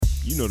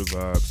You know the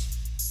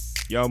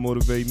vibes. Y'all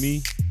motivate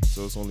me,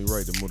 so it's only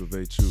right to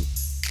motivate you.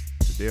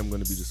 Today I'm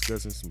going to be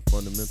discussing some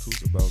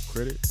fundamentals about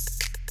credit,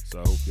 so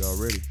I hope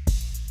y'all ready.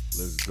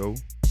 Let's go.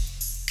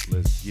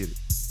 Let's get it.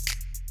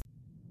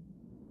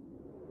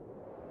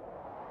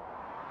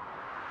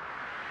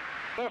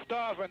 Lift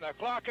off and the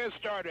clock has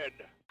started.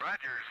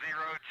 Roger,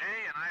 0G,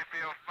 and I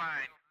feel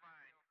fine.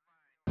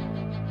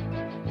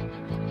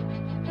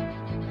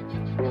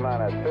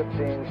 T-minus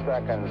 15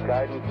 seconds.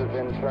 Guidance is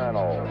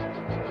internal.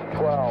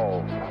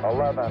 12,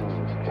 11,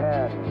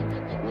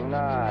 10,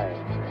 9.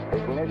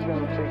 Ignition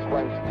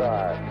sequence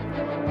start.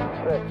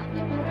 6,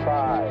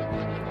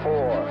 5, 4,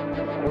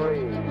 3,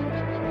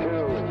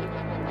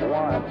 2,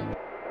 1.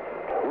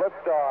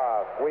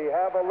 Liftoff. We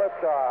have a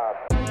liftoff.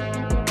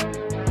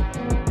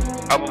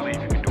 I believe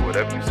you can do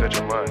whatever you set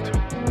your mind to.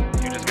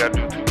 You just gotta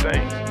do two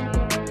things,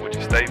 which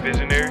is stay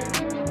visionary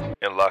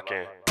and lock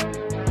in.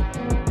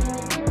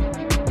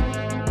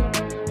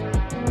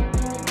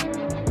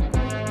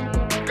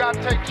 You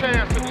gotta take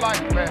chances in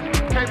life, man. You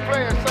can't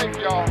play it safe,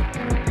 y'all.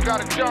 You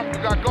gotta jump,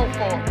 you gotta go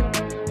for it.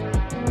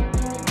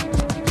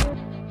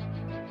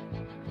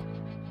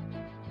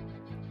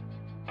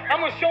 I'm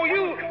gonna show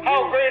you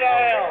how great I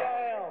am.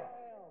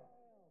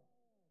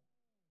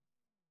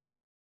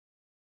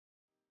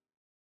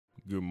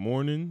 Good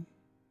morning,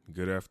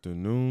 good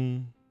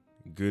afternoon,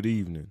 good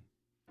evening.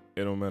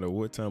 It don't matter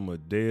what time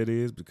of day it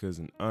is, because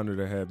it's an honor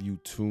to have you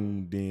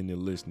tuned in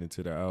and listening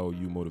to the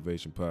IOU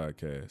Motivation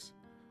Podcast.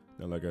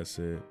 Now, like I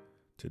said,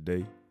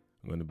 today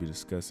I'm going to be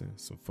discussing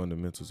some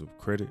fundamentals of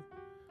credit,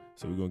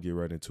 so we're going to get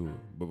right into it.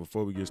 But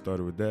before we get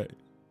started with that,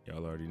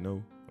 y'all already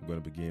know I'm going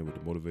to begin with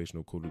the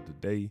motivational quote of the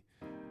day,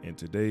 and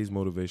today's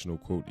motivational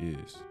quote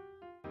is,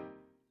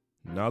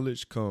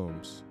 "Knowledge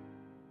comes,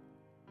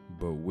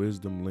 but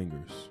wisdom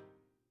lingers."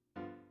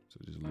 So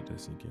just let that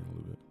sink in a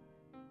little bit.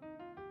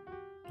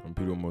 I'll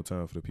repeat it one more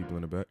time for the people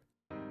in the back.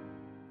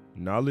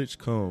 Knowledge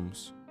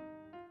comes,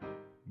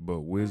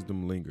 but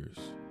wisdom lingers.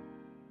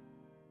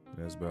 And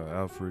that's by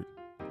Alfred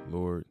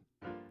Lord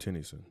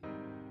Tennyson.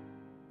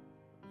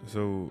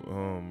 So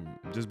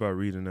just by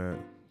reading that,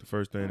 the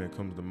first thing that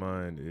comes to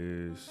mind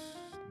is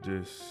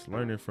just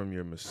learning from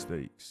your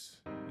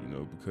mistakes.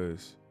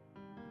 Because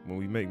when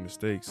we make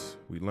mistakes,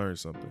 we learn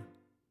something.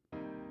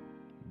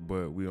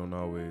 But we don't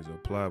always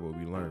apply what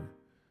we learn.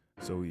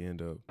 So we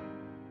end up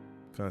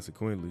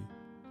consequently,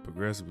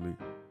 progressively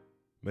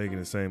making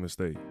the same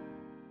mistake.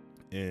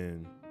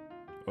 And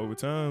over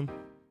time,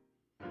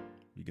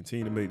 we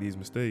continue to make these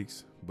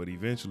mistakes, but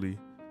eventually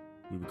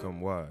we become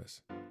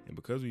wise. And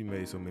because we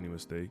made so many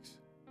mistakes,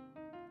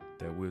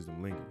 that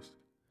wisdom lingers.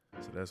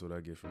 So that's what I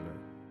get from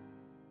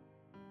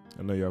that.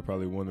 I know y'all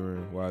probably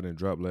wondering why I didn't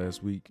drop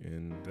last week,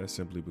 and that's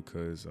simply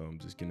because I'm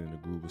just getting in the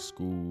groove of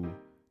school,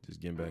 just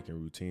getting back in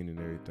routine and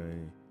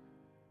everything.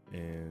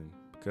 And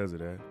because of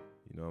that,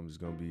 I'm just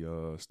going to be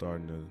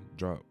starting to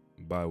drop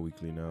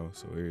bi-weekly now.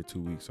 So every 2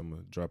 weeks, I'm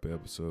going to drop an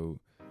episode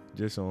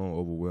just so I don't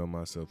overwhelm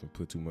myself and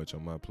put too much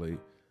on my plate.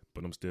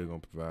 But I'm still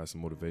going to provide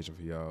some motivation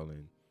for y'all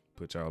and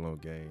put y'all on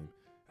game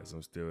as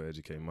I'm still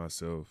educating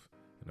myself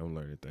and I'm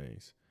learning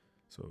things.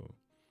 So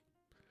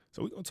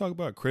we're going to talk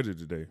about credit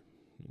today.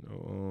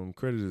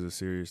 Credit is a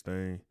serious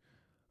thing.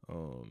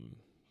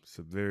 It's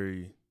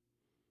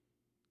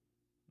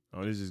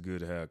just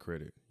good to have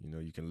credit.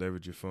 You can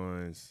leverage your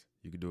funds.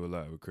 You can do a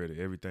lot with credit.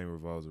 Everything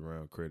revolves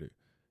around credit.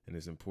 And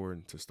it's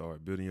important to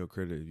start building your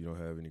credit if you don't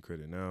have any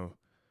credit now.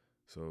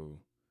 So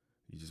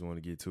you just want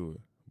to get to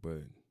it.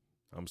 But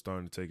I'm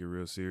starting to take it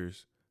real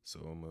serious.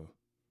 So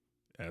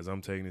as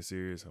I'm taking it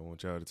serious, I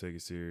want y'all to take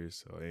it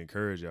serious. I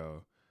encourage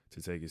y'all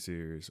to take it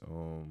serious.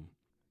 And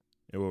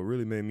what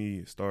really made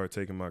me start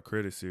taking my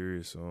credit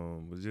serious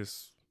was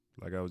just,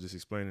 like I was just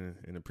explaining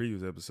in the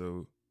previous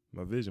episode,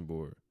 my vision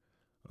board.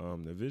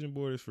 The vision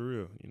board is for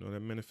real. That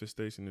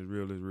manifestation is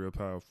real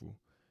powerful.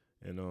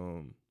 And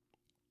on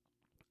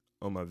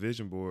my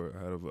vision board,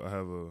 I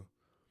have a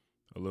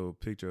little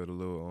picture of the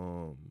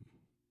little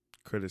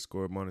credit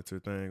score monitor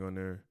thing on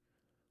there,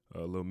 a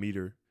little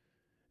meter,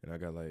 and I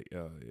got it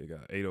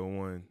got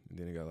 801, and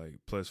then it got like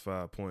plus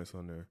 5 points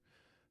on there.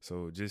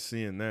 So just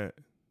seeing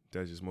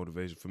that's just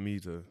motivation for me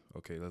to,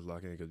 okay, let's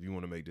lock in, because if you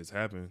want to make this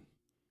happen,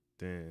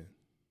 then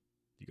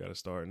you got to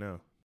start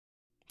now.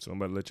 So I'm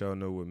about to let y'all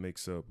know what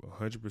makes up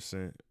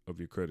 100% of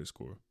your credit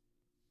score.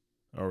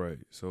 All right,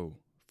 so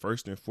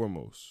first and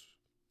foremost,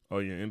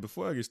 and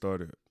before I get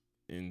started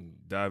and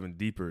diving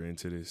deeper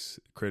into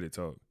this credit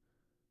talk,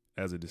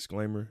 as a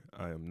disclaimer,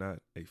 I am not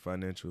a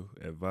financial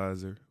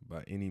advisor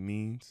by any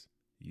means.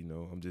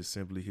 I'm just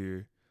simply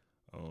here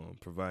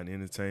providing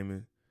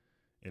entertainment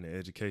in an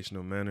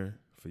educational manner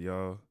for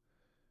y'all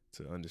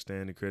to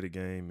understand the credit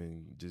game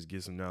and just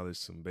get some knowledge,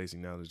 some basic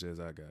knowledge as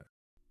I got.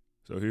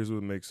 So here's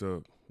what makes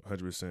up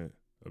 100%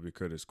 of your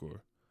credit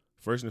score.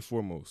 First and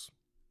foremost,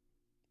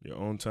 your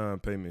on-time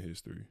payment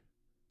history.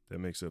 That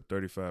makes up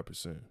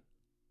 35%.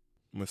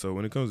 So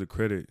when it comes to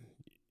credit,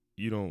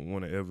 you don't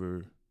want to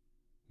ever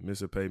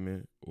miss a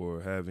payment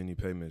or have any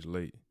payments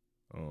late.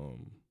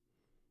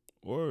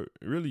 Or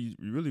really,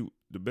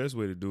 the best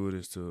way to do it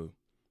is to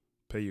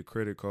pay your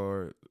credit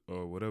card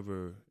or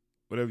whatever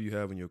you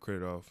have in your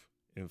credit off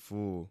in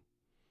full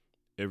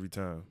every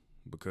time,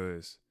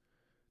 because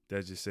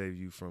that just saves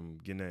you from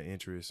getting that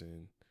interest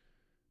and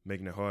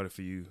making it harder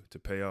for you to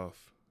pay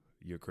off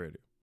your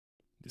credit.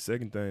 The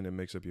second thing that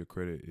makes up your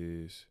credit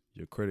is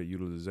your credit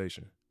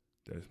utilization.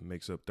 That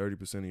makes up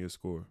 30% of your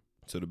score.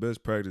 So the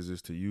best practice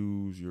is to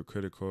use your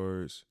credit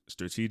cards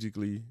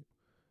strategically.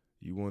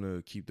 You want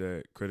to keep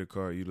that credit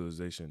card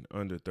utilization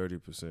under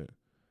 30%.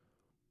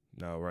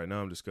 Now, right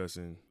now I'm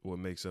discussing what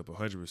makes up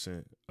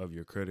 100% of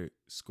your credit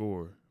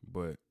score,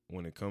 but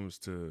when it comes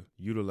to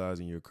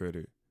utilizing your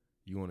credit,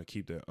 you want to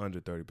keep that under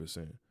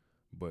 30%.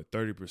 But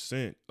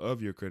 30%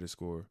 of your credit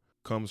score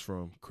comes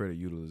from credit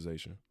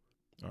utilization.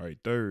 All right,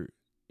 third,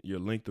 your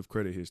length of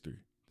credit history.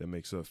 That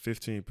makes up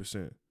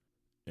 15%.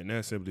 And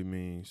that simply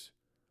means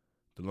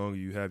the longer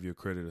you have your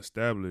credit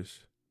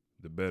established,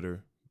 the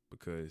better,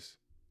 because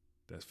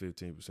that's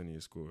 15% of your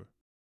score.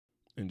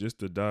 And just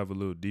to dive a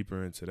little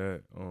deeper into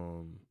that,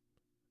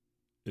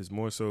 it's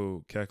more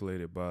so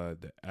calculated by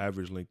the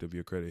average length of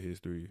your credit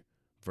history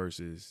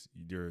versus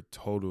your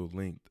total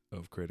length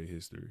of credit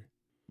history.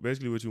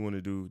 Basically what you want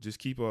to do, just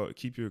keep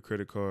your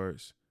credit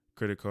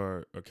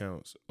card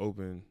accounts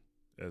open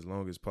as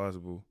long as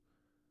possible,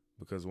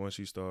 because once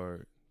you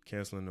start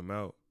canceling them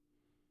out,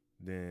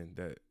 then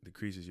that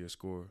decreases your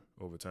score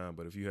over time.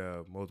 But if you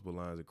have multiple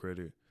lines of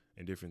credit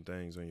and different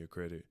things on your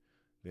credit,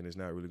 then it's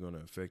not really going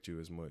to affect you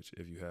as much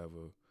if you have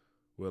a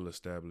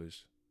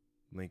well-established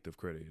length of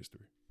credit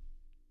history.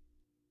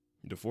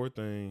 The fourth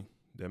thing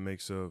that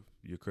makes up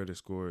your credit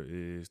score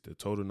is the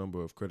total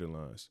number of credit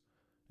lines,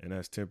 and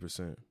that's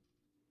 10%.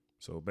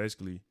 So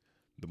basically,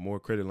 the more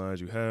credit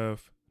lines you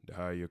have, the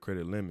higher your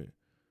credit limit,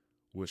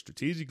 which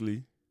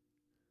strategically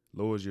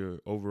lowers your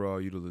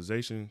overall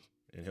utilization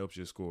and helps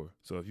your score.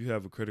 So if you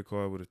have a credit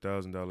card with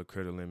 $1,000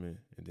 credit limit,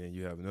 and then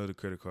you have another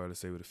credit card, let's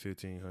say with a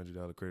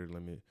 $1,500 credit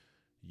limit,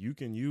 you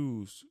can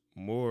use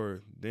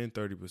more than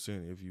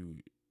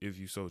 30% if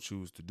you so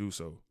choose to do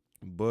so.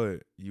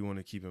 But you want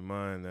to keep in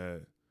mind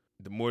that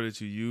the more that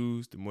you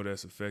use, the more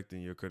that's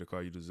affecting your credit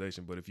card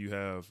utilization. But if you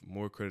have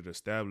more credit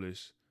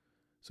established,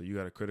 so you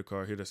got a credit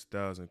card here that's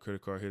 $1,000,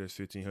 credit card here that's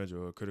 $1,500,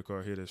 or a credit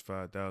card here that's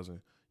 $5,000,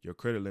 your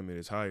credit limit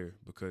is higher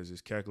because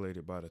it's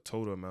calculated by the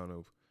total amount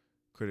of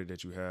credit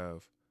that you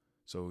have.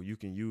 So you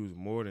can use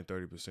more than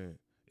 30%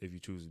 if you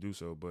choose to do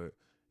so, but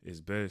it's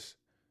best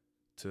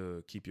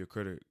to keep your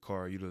credit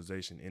card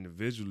utilization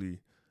individually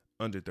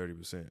under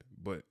 30%,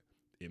 but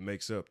it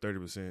makes up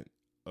 30%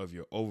 of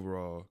your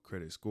overall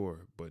credit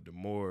score. But the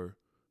more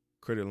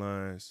credit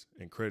lines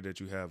and credit that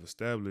you have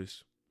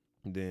established,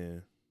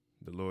 then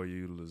the lower your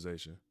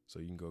utilization, so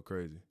you can go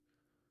crazy.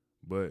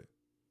 But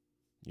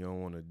you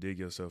don't want to dig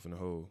yourself in a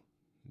hole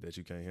that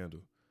you can't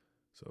handle.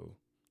 So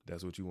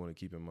that's what you want to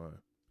keep in mind.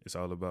 It's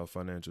all about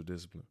financial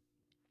discipline.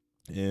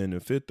 And the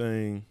fifth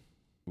thing,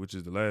 which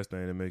is the last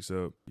thing that makes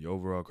up your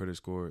overall credit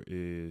score,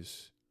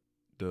 is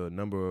the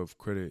number of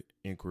credit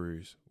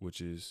inquiries, which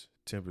is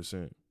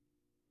 10%.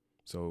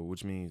 So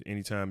which means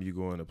anytime you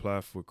go and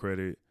apply for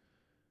credit,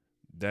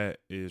 that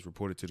is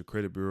reported to the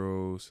credit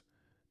bureaus,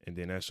 and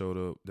then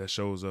that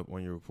shows up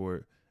on your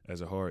report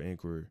as a hard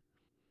inquiry.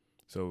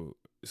 So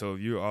if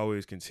you're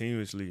always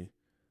continuously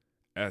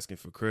asking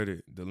for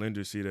credit, the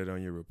lenders see that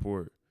on your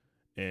report,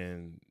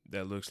 and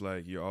that looks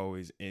like you're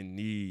always in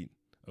need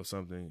of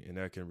something, and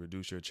that can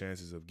reduce your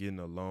chances of getting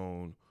a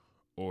loan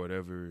or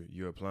whatever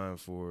you're applying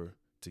for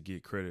to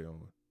get credit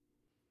on.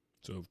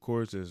 So of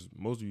course, as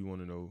most of you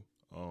want to know,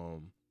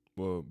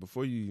 well,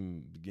 before you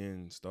even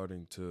begin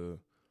starting to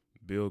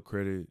build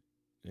credit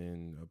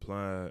and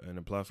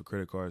apply for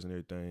credit cards and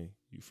everything,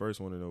 you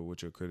first want to know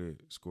what your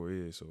credit score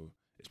is. So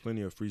there's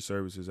plenty of free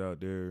services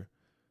out there.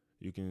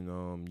 You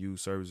can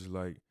use services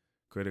like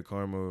Credit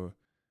Karma.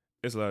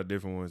 It's a lot of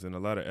different ones and a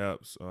lot of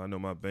apps. I know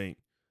my bank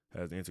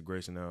has the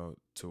integration now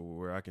to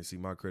where I can see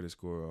my credit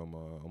score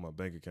on my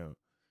bank account.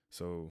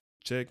 So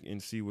check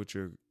and see what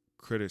your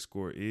credit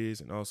score is,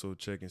 and also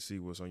check and see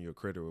what's on your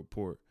credit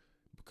report,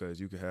 because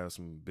you could have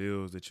some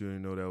bills that you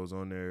didn't know that was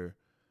on there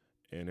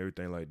and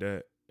everything like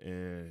that,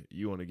 and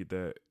you want to get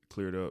that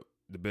cleared up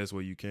the best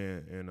way you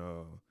can. And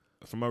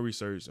from my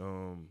research,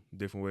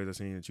 different ways I've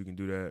seen that you can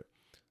do that.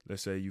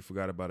 Let's say you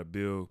forgot about a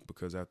bill,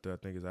 because after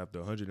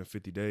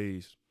 150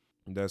 days,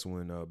 that's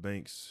when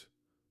banks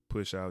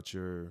push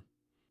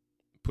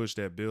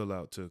that bill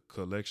out to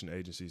collection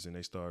agencies, and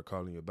they start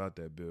calling you about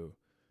that bill.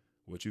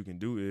 What you can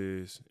do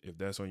is, if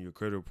that's on your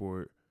credit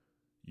report,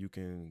 you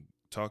can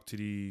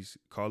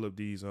call up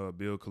these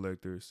bill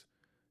collectors,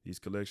 these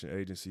collection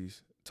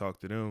agencies, talk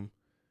to them,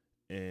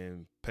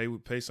 and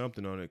pay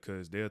something on it,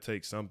 because they'll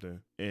take something.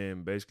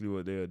 And basically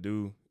what they'll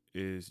do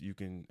is you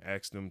can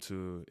ask them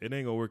to, it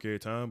ain't gonna work every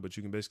time, but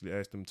you can basically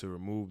ask them to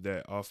remove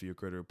that off of your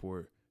credit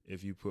report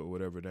if you put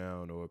whatever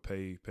down, or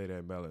pay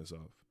that balance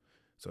off.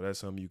 So that's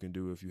something you can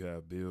do if you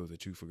have bills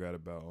that you forgot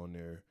about on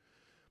there.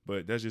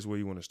 But that's just where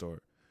you want to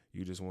start.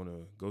 You just want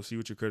to go see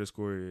what your credit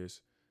score is,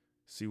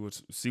 see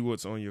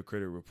what's on your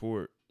credit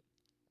report,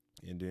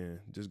 and then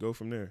just go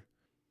from there.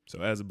 So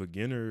as a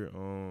beginner,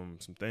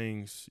 some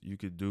things you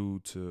could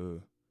do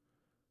to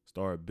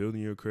start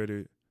building your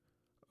credit.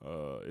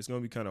 It's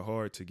going to be kind of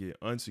hard to get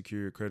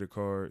unsecured credit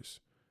cards.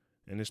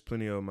 And there's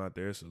plenty of them out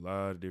there. It's a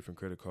lot of different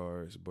credit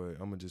cards, but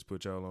I'm going to just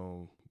put y'all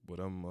on what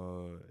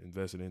I'm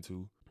invested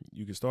into.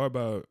 You can start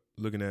by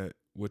looking at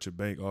what your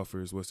bank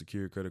offers, what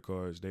secured credit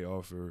cards they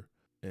offer,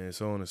 and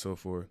so on and so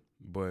forth.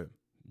 But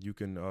you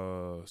can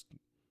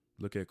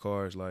look at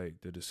cards like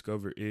the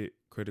Discover It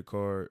credit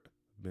card.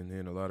 Been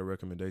hearing a lot of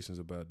recommendations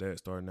about that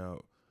starting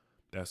out.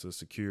 That's a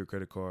secured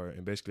credit card.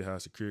 And basically how a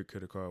secured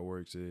credit card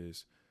works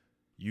is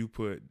you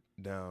put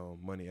down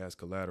money as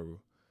collateral.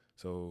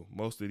 So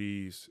most of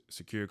these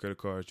secured credit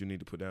cards, you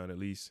need to put down at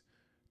least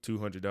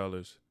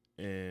 $200,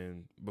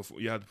 and before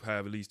you have to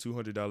have at least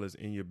 $200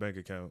 in your bank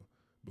account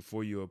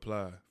before you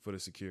apply for the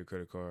secured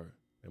credit card.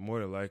 And more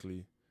than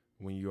likely,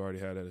 when you already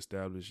have that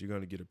established, you're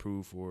going to get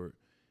approved for it,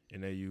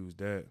 and they use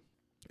that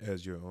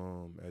as your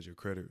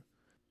credit.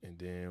 And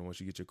then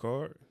once you get your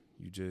card,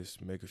 you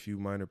just make a few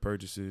minor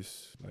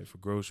purchases, like for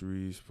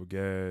groceries, for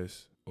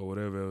gas, or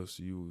whatever else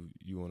you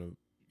want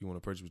to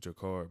purchase with your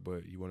card,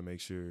 but you want to make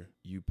sure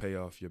you pay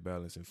off your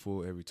balance in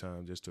full every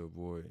time, just to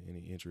avoid any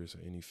interest or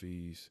any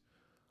fees,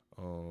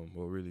 or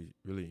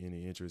really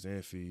any interest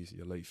and fees,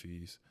 your late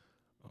fees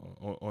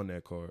on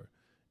that card.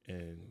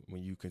 And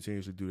when you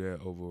continuously do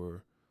that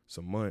over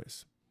some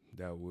months,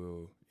 that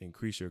will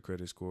increase your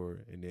credit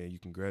score, and then you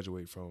can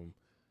graduate from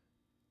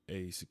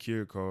a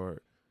secured card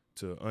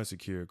to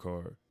unsecured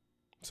card.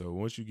 So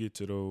once you get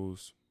to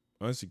those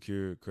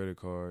unsecured credit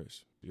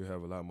cards, you'll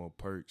have a lot more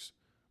perks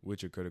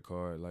with your credit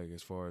card, like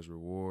as far as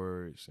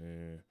rewards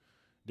and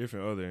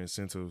different other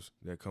incentives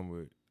that come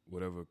with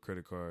whatever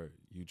credit card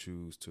you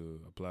choose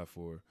to apply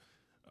for.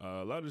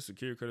 A lot of the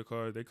secured credit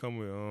cards, they come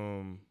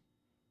with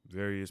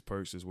various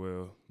perks as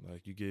well.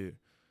 Like you get,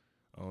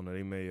 I don't know,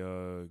 they may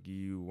give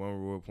you 1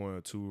 reward point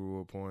or 2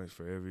 reward points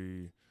for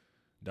every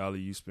dollar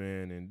you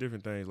spend and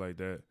different things like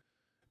that.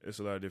 It's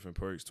a lot of different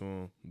perks to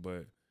them,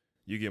 but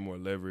you get more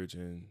leverage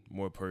and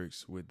more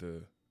perks with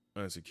the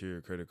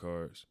unsecured credit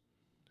cards.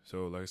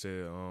 So like I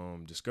said,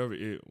 Discover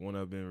It, one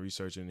I've been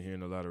researching and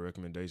hearing a lot of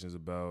recommendations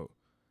about.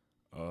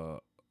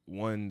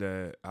 One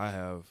that I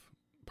have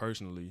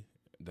personally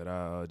that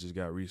I just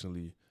got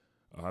recently,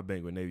 I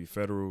bank with Navy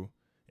Federal,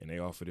 and they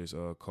offer this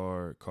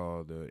card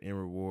called the N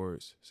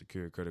Rewards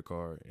secured credit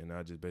card, and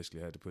I just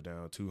basically had to put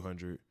down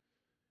 $200,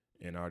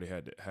 and I already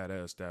had that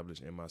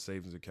established in my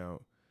savings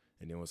account.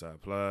 And then once I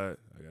applied,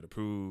 I got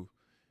approved,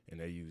 and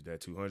they used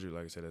that $200,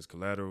 like I said, as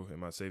collateral, and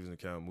my savings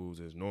account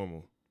moves as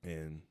normal.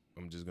 And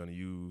I'm just going to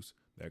use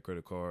that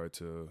credit card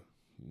to,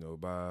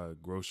 buy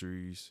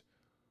groceries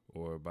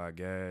or buy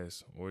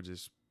gas, or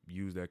just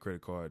use that credit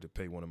card to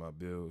pay one of my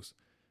bills,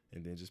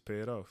 and then just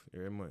pay it off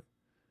every month.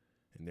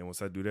 And then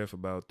once I do that for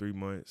about 3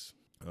 months,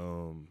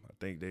 I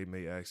think they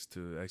may ask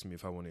me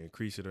if I want to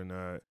increase it or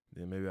not.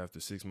 Then maybe after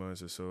 6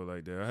 months or so,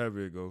 like that,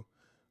 however it go,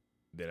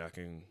 then I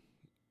can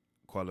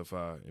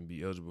qualify and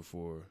be eligible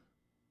for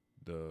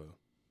the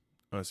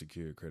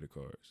unsecured credit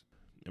cards.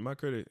 And my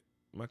credit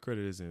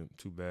isn't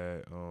too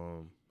bad.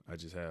 I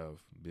just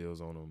have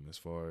bills on them as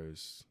far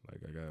as, like,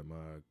 I got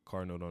my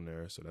car note on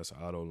there, so that's an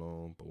auto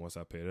loan. But once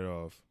I pay that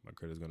off, my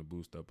credit's going to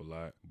boost up a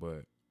lot.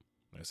 But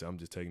like I said, I'm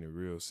just taking it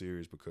real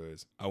serious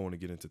because I want to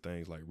get into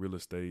things like real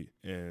estate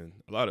and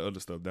a lot of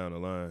other stuff down the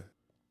line.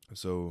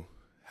 So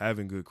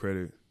having good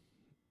credit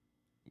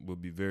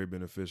would be very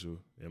beneficial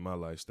in my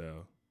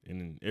lifestyle and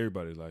in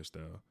everybody's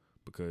lifestyle,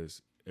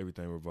 because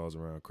everything revolves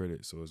around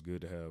credit. So it's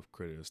good to have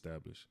credit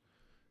established.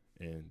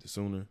 And the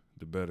sooner,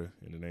 the better.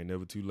 And it ain't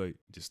never too late.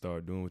 Just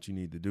start doing what you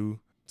need to do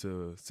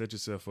to set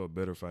yourself up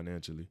better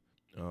financially.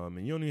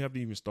 And you don't even have to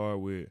even start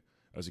with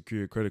a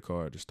secured credit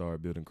card to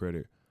start building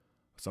credit.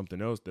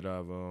 Something else that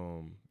I've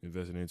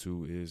invested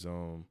into is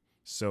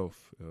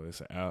Self. It's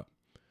an app.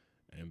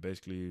 And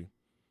basically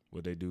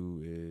what they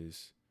do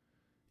is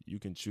you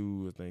can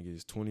choose, I think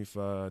it's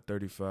 $25,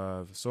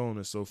 $35, so on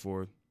and so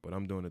forth. But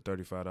I'm doing the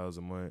 $35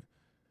 a month.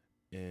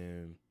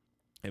 And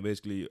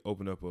basically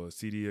open up a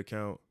CD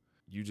account.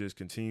 You just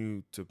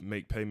continue to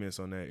make payments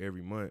on that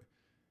every month.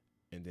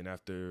 And then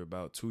after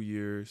about 2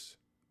 years,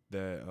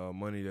 that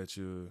money that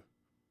you're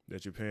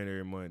paying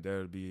every month,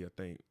 that'll be, I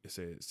think it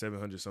said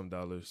 $700 some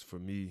for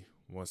me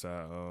once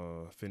I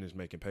finish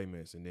making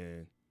payments. And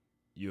then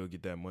you'll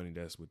get that money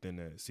that's within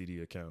that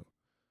CD account.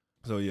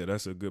 So yeah,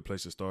 that's a good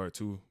place to start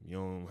too. You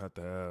don't have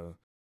to have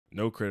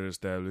no credit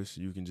established.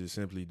 You can just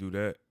simply do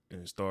that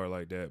and start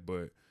like that.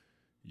 But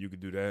you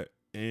could do that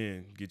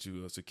and get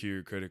you a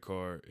secured credit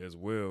card as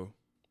well,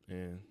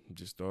 and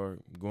just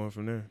start going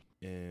from there.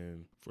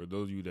 And for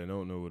those of you that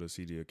don't know what a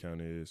CD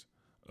account is,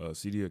 a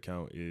CD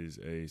account is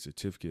a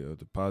certificate of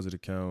deposit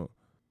account.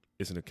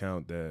 It's an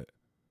account that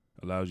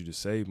allows you to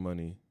save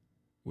money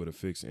with a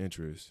fixed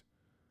interest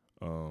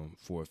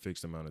for a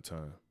fixed amount of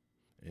time.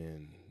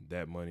 And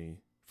that money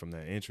from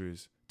that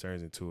interest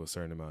turns into a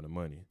certain amount of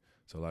money.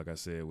 So like I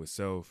said, with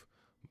Self,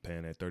 I'm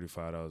paying that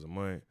 $35 a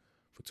month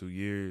for 2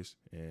 years.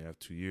 And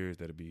after 2 years,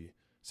 that'll be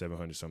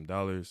 $700 some.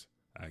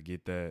 I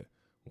get that.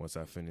 Once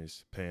I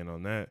finish paying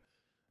on that,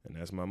 and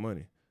that's my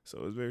money.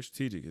 So it's very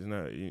strategic.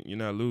 You're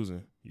not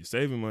losing. You're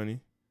saving money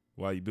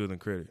while you're building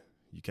credit.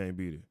 You can't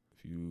beat it.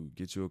 If you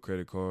get you a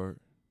credit card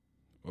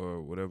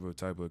or whatever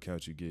type of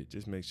account you get,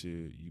 just make sure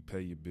you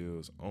pay your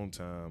bills on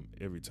time,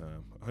 every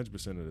time,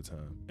 100% of the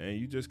time. And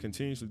you just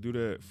continuously do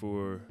that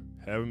for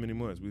however many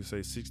months. We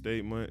say 6 to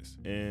 8 months,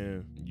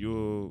 and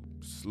you'll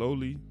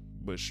slowly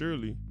but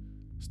surely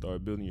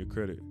start building your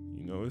credit.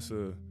 You know, it's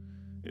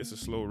a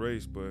slow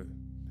race, but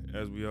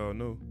as we all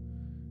know,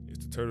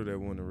 it's the turtle that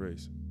won the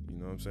race. You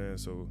know what I'm saying?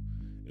 So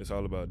it's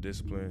all about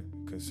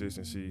discipline,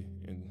 consistency,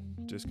 and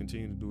just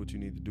continue to do what you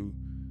need to do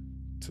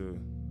to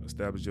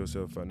establish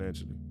yourself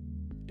financially.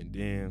 And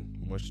then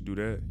once you do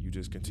that, you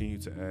just continue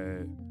to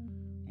add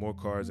more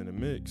cards in the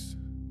mix,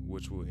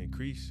 which will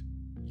increase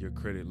your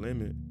credit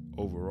limit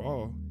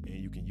overall, and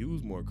you can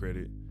use more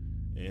credit,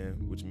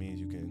 and which means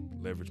you can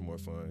leverage more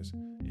funds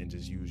and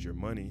just use your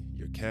money,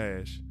 your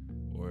cash,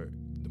 or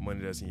the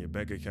money that's in your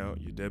bank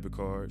account, your debit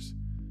cards.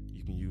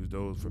 You can use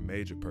those for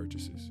major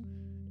purchases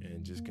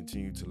and just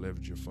continue to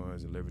leverage your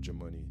funds and leverage your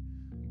money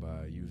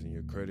by using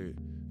your credit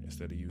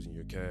instead of using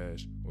your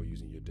cash or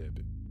using your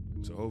debit.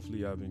 So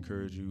hopefully I've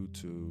encouraged you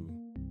to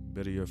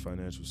better your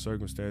financial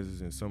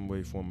circumstances in some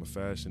way, form, or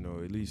fashion,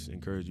 or at least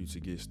encourage you to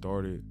get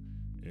started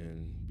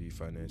and be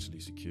financially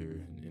secure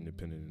and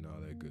independent and all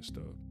that good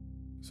stuff.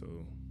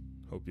 So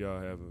hope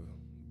y'all have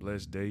a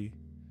blessed day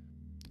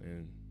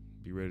and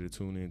be ready to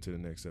tune in to the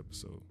next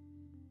episode.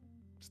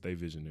 Stay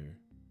visionary.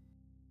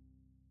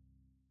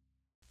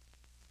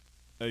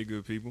 Hey,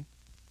 good people.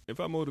 If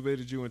I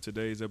motivated you in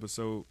today's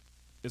episode,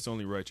 it's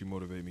only right you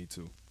motivate me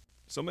too.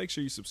 So make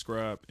sure you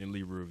subscribe and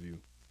leave a review.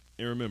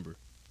 And remember,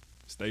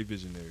 stay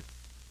visionary.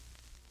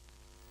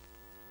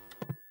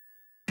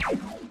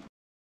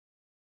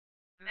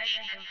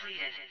 Mission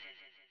completed.